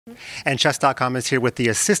And Chess.com is here with the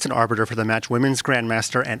assistant arbiter for the match, women's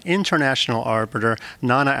grandmaster and international arbiter,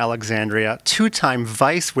 Nana Alexandria, two-time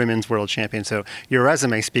vice women's world champion. So your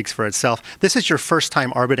resume speaks for itself. This is your first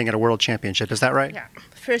time arbiting at a world championship, is that right? Yeah,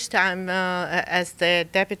 first time as the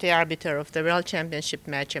deputy arbiter of the world championship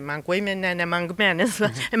match among women and among men as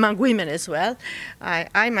well, among women as well.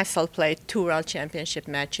 I myself played 2 world championship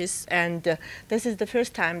matches, and this is the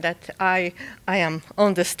first time that I am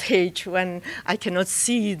on the stage when I cannot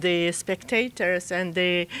see the spectators, and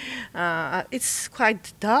it's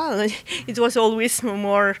quite dull. It was always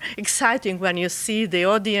more exciting when you see the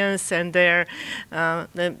audience, and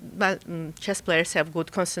chess players have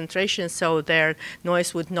good concentration, so their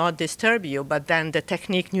noise would not disturb you. But then the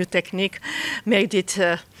new technique made it.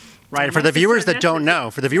 Right. For the viewers that don't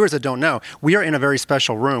know, we are in a very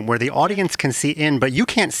special room where the audience can see in, but you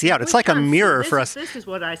can't see out. It's like a mirror for us. This is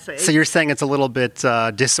what I say. So you're saying it's a little bit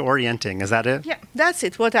disorienting. Is that it? Yeah, that's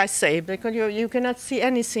it. What I say, because you cannot see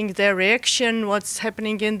anything, their reaction, what's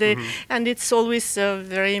happening in the, and it's always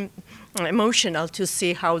very emotional to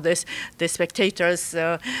see how the spectators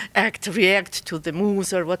react to the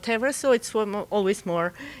moves or whatever. So it's always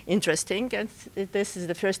more interesting. And this is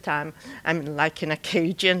the first time I'm like in a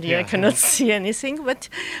cage and I cannot see anything. But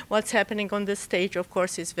what's happening on the stage, of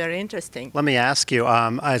course, is very interesting. Let me ask you,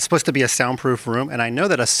 it's supposed to be a soundproof room, and I know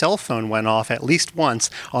that a cell phone went off at least once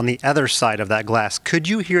on the other side of that glass. Could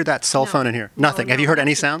you hear that cell phone in here? Nothing. Have you heard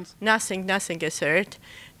any sounds? Nothing is heard.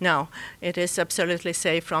 No, it is absolutely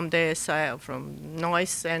safe from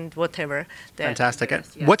noise and whatever. Fantastic.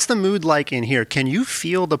 What's the mood like in here? Can you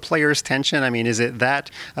feel the players' tension? I mean, is it that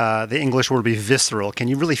the English word would be visceral? Can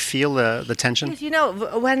you really feel the tension? Yes, you know,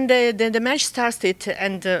 when the match started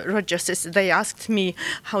and Rogers, they asked me,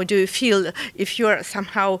 how do you feel if you're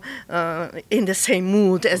somehow in the same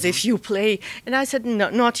mood as if you play? And I said, no,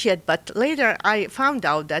 not yet. But later I found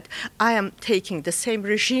out that I am taking the same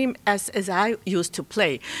regime as I used to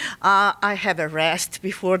play. I have a rest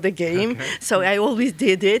before the game, so I always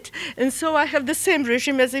did it. And so I have the same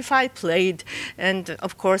regime as if I played. And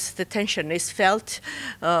of course, the tension is felt,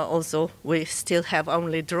 although we still have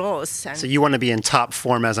only draws. So you want to be in top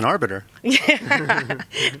form as an arbiter? Yeah,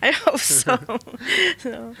 I hope so.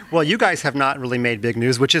 Well, you guys have not really made big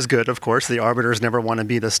news, which is good, of course. The arbiters never want to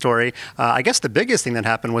be the story. I guess the biggest thing that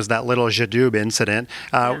happened was that little Jadub incident.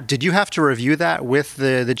 Did you have to review that with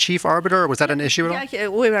the chief arbiter, or was that an issue at all? Yeah,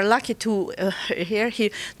 we were lucky to hear.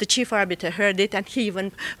 The chief arbiter heard it, and he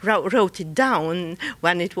even wrote it down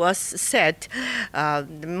when it was said.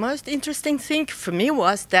 The most interesting thing for me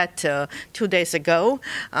was that 2 days ago,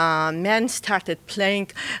 men started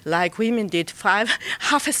playing like women did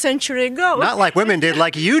half a century ago. Not like women did,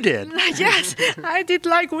 like you did. Yes, I did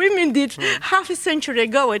like women did half a century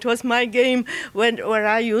ago. It was my game where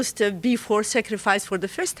I used B4 sacrifice for the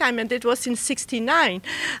first time, and it was in '69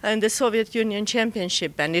 in the Soviet Union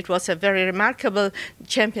Championship. And it was a very remarkable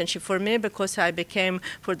championship for me because I became,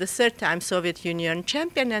 for the 3rd time, Soviet Union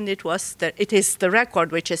champion, and it is the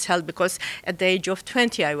record which is held because at the age of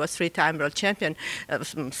 20 I was 3-time world champion,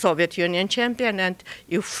 Soviet Union champion, and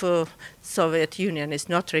if Soviet Union is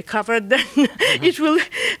not recovered, then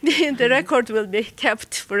the record will be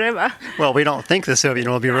kept forever. Well, we don't think the Soviet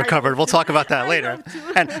Union will be recovered. We'll talk about that later.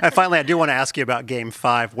 And finally, I do want to ask you about Game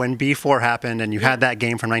 5. When B4 happened and you had that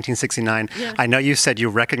game from 1969, I know you said you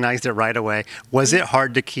recognized it right away. Was it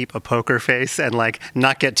hard to keep a poker face and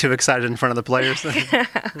not get too excited in front of the players?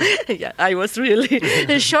 Yeah, I was really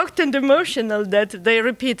shocked and emotional that they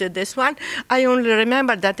repeated this one. I only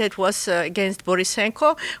remember that it was against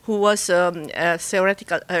Borisenko, who was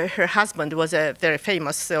her husband was a very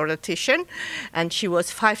famous theoretician, and she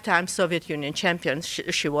was 5-time Soviet Union champion.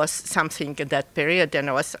 She was something at that period, and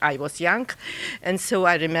I was young, and so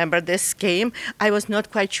I remember this game. I was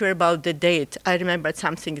not quite sure about the date. I remembered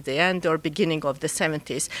something at the end or beginning of the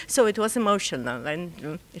 70s. So it was emotional,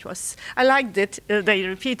 and I liked it. They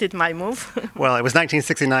repeated my move. Well, it was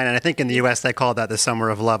 1969, and I think in the U.S. they called that the Summer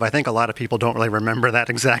of Love. I think a lot of people don't really remember that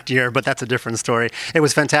exact year, but that's a different story. It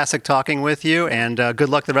was fantastic talking with you, and good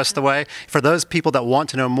luck the rest of the way. For those people that want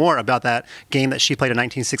to know more about that game that she played in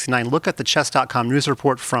 1969, look at the Chess.com news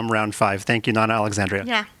report from round 5. Thank you, Nana Alexandria.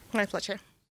 Yeah, my pleasure.